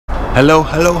Hello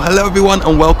everyone,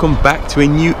 and welcome back to a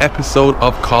new episode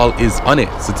of Carl is on it.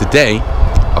 So today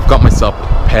I've got myself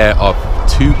a pair of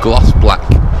two gloss black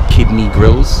kidney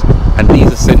grills, and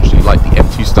these essentially like the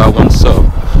M2 style ones. So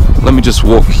let me just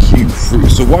walk you through.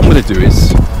 So what I'm going to do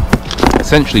is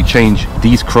essentially change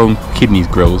these chrome kidney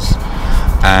grills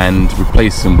and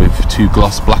replace them with two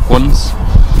gloss black ones.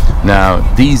 Now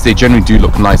these, they generally do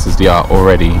look nice as they are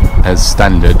already as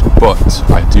standard, but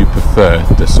I do prefer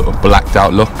the sort of blacked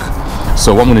out look.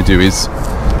 So what I'm going to do is,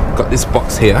 got this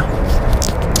box here,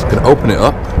 I'm going to open it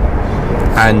up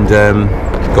and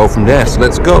go from there. So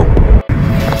let's go.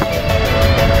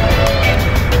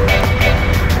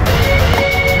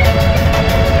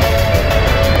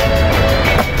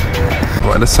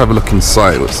 Right, let's have a look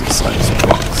inside. What's inside this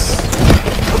box?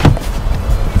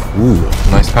 Ooh,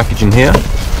 nice packaging here.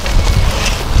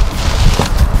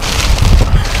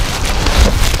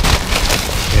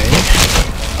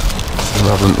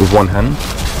 Rather than with one hand,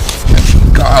 and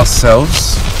we got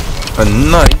ourselves a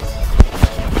nice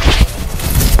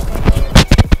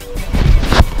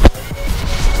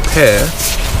pair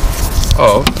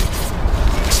of, I'm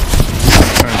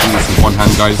trying to do this with one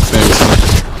hand, guys, bear with me.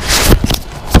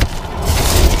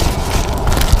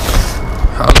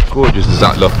 How gorgeous does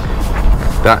that look?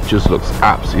 That just looks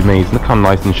absolutely amazing. Look how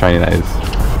nice and shiny that is.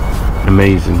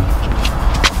 Amazing.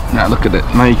 Now look at it.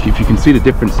 Now if you can see the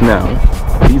difference now,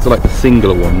 these are like the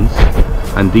singular ones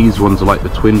and these ones are like the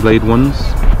twin blade ones,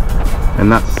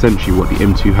 and that's essentially what the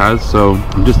M2 has. So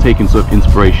I'm just taking sort of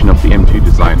inspiration of the M2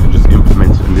 design and just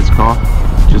implement it in this car.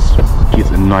 Just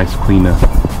gives a nice, cleaner,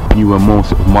 newer, more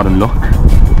sort of modern look.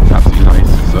 It's absolutely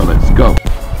nice. So let's go.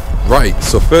 Right,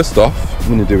 so first off, what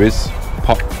I'm going to do is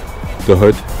pop the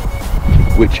hood,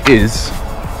 which is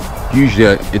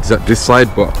usually it's at this side,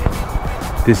 but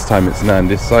this time it's now on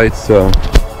this side. So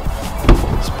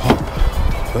let's pop the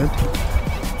hood.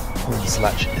 Pull this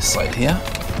latch this side here.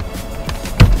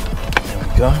 There we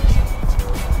go.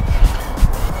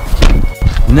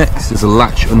 Next is a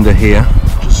latch under here,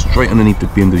 just straight underneath the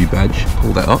BMW badge.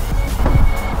 Pull that up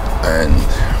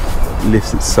and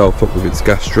lifts itself up with its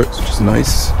gas struts, which is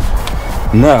nice.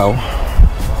 Now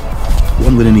what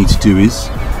I'm going to need to do is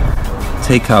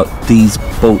take out these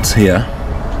bolts here,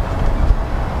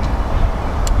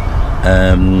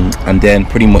 and then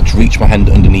pretty much reach my hand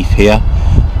underneath here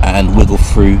and wiggle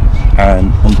through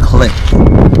and unclip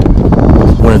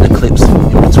one of the clips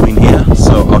in between here.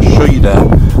 So I'll show you that.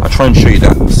 I'll try and show you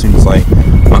that as soon as I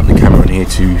mount the camera in here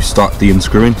to start the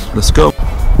unscrewing. Let's go.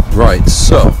 Right,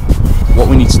 so what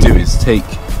we need to do is take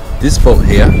this bolt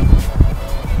here,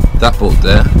 that bolt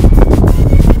there,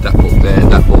 that bolt there,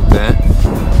 that bolt there.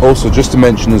 Also, just to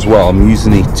mention as well, I'm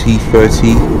using a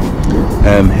T30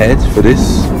 head for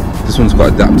this. This one's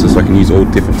got adapters, so I can use all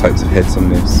different types of heads on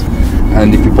this.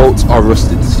 And if your bolts are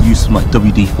rusted, use some like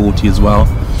WD-40 as well.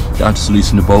 That'll just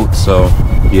loosen the bolt. So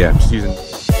yeah, I'm just using.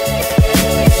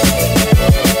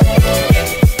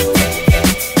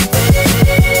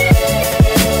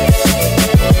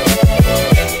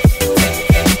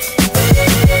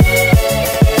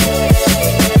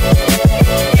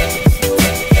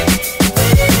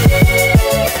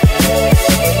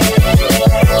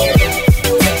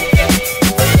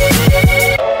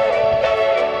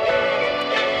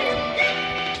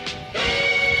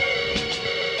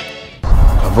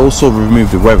 I've also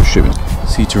removed the weather strip.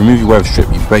 See, to remove your weather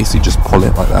strip, you basically just pull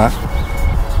it like that.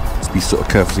 Just be sort of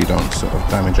careful so you don't sort of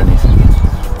damage anything.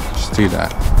 Just do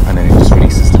that, and then it just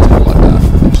releases the tail like that.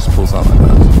 It just pulls out like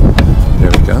that.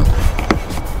 There we go.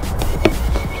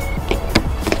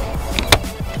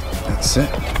 That's it.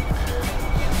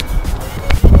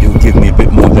 It'll give me a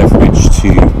bit more leverage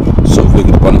to sort of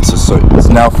wiggle the balancer, so it's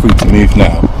now free to move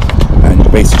now. And you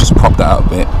basically just pop that out a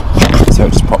bit, so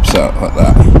it just pops out like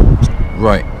that.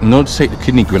 Right, in order to take the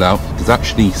kidney grill out, there's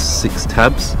actually 6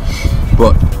 tabs,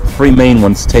 but 3 main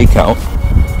ones to take out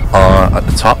are at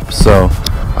the top, so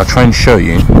I'll try and show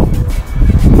you.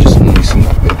 Just loosen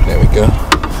that bit, there we go.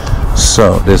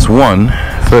 So there's one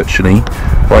virtually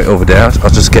right over there. I'll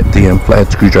just get the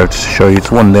flathead screwdriver to show you. It's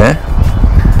one there,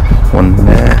 one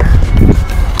there.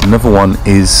 Another one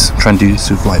is, I'm trying to do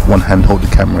this with like one hand, hold the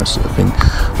camera sort of thing,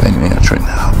 but anyway, I'll try it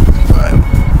now.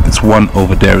 Right. It's one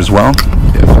over there as well.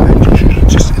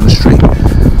 Just illustrate.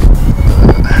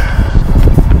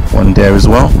 One there as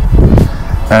well,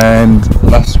 and the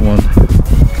last one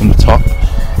from the top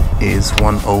is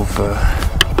one over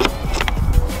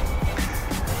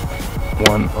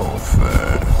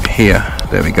here.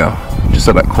 There we go, just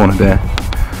at that corner there.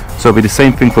 So it'll be the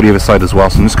same thing for the other side as well.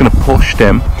 So I'm just going to push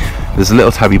them. There's a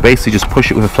little tab, you basically just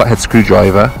push it with a flathead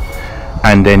screwdriver,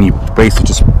 and then you basically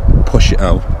just push it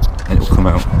out and it will come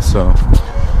out. So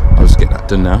I'll just get that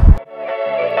done now.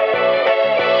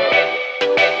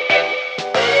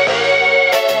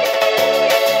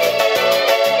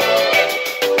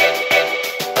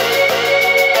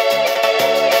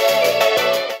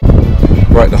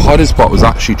 Right, the hardest part was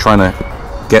actually trying to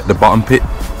get the bottom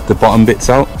bits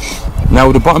out. Now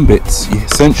with the bottom bits, you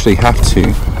essentially have to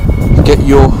get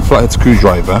your flathead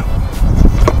screwdriver,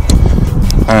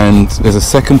 and there's a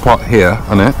second part here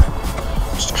on it.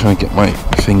 Just trying to get my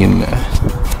thing in there.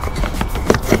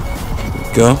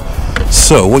 Go.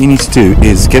 So what you need to do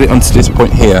is get it onto this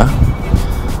point here,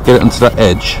 get it onto that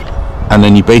edge, and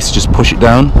then you basically just push it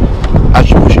down. As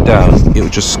you push it down, it will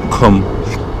just come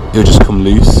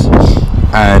loose,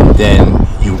 and then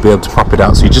you'll be able to prop it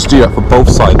out. So you just do that for both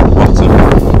sides of the bottom,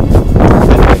 and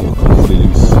then it'll come fully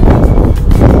loose.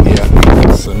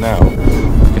 Yeah. So now you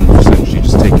can essentially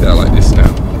just take it out like this now.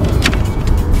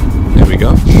 There we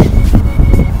go.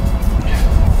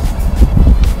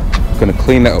 I'm going to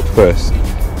clean that up first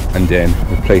and then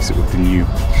replace it with the new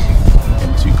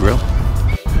M2 grill.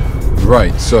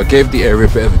 Right, so I gave the area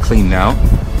a bit of a clean now.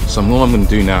 So all I'm going to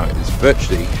do now is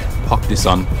virtually pop this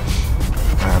on,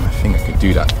 and I think I could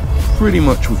do that pretty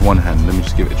much with one hand. Let me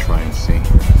just give it a try and see.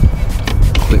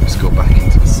 Clips go back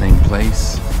into the same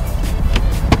place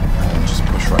and just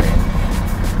push right in.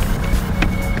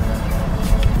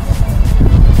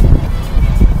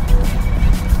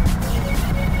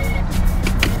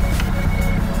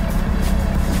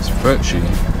 It's virtually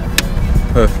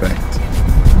perfect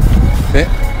fit.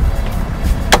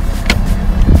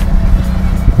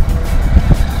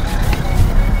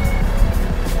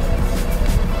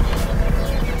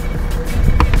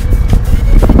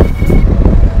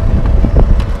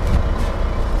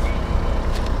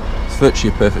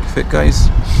 Virtually a perfect fit, guys.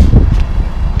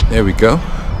 There we go.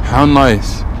 How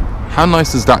nice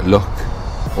does that look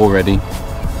already?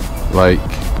 Like,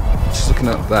 just looking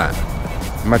at that,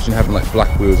 imagine having like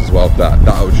black wheels as well.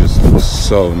 That would just look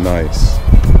so nice.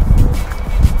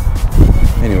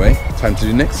 Anyway, time to do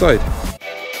the next side.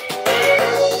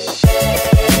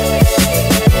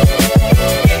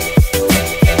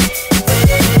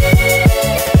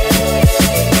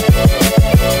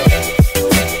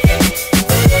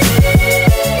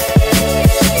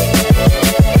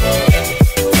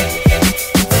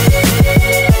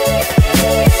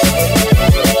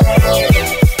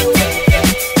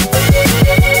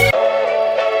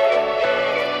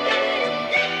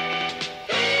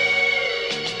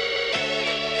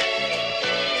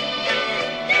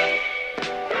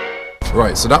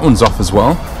 Right, so that one's off as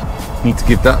well. Need to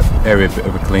give that area a bit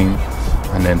of a clean,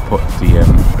 and then put the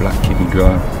black kidney grill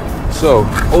on. So,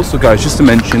 also guys, just to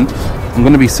mention, I'm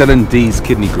going to be selling these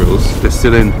kidney grills. They're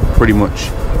still in pretty much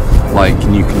like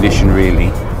new condition, really.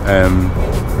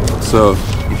 So,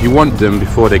 if you want them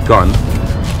before they're gone,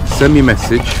 send me a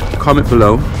message, comment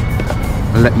below,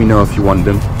 and let me know if you want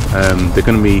them. They're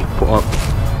going to be put up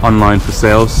online for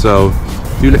sale, so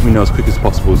do let me know as quick as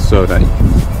possible so that you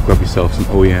can grab yourself some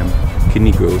OEM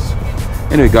kidney grills.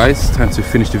 Anyway guys, time to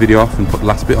finish the video off and put the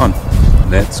last bit on.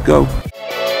 Let's go.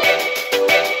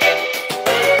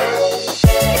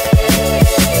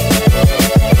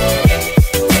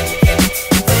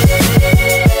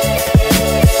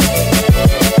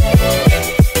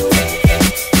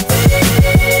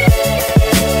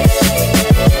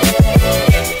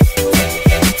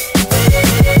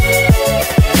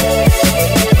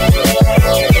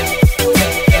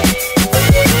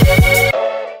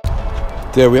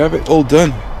 There we have it, all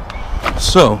done.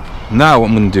 So now what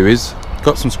I'm going to do is,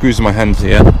 got some screws in my hand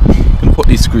here, I'm going to put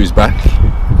these screws back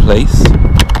in place.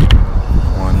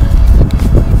 1,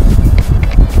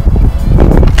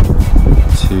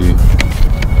 2,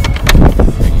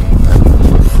 3,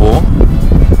 and 4.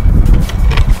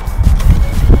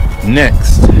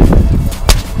 Next,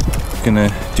 I'm going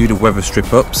to do the weather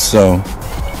strip up. So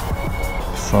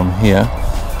from here,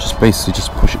 just basically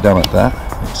just push it down like that.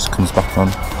 It just comes back on.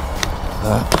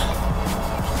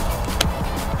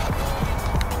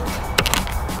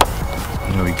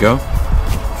 There we go,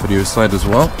 for the other side as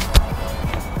well.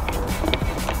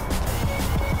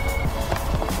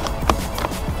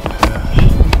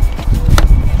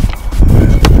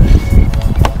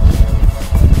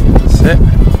 That's it.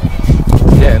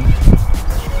 Then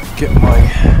get my,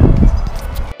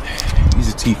 use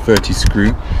a T30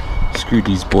 screw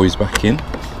these boys back in.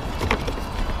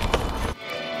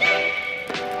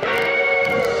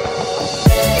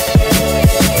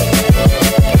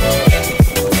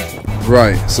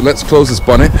 Right, so let's close this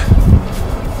bonnet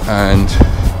and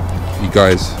you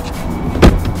guys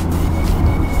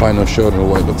final showing of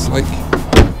what it looks like.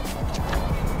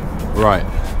 Right,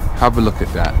 have a look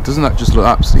at that. Doesn't that just look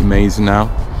absolutely amazing now?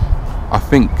 I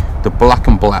think the black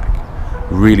and black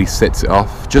really sets it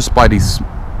off. Just by these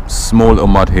small little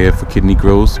mod here for kidney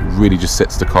grills, really just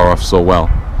sets the car off so well.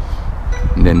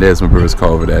 And then there's my brother's car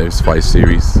over there, his 5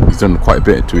 Series. He's done quite a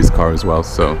bit to his car as well,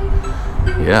 so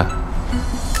yeah.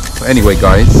 But anyway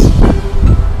guys,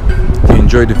 if you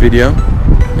enjoyed the video,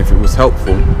 and if it was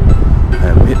helpful,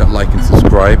 hit that like and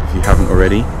subscribe if you haven't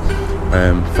already.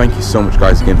 Thank you so much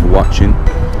guys again for watching.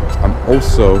 I'm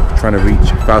also trying to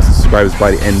reach 1,000 subscribers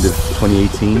by the end of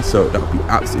 2018, so that would be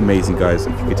absolutely amazing guys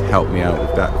if you could help me out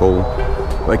with that goal.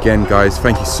 But again guys,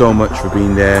 thank you so much for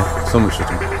being there, so much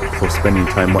for spending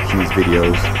time watching these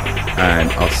videos,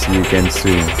 and I'll see you again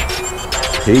soon.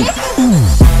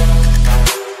 Peace.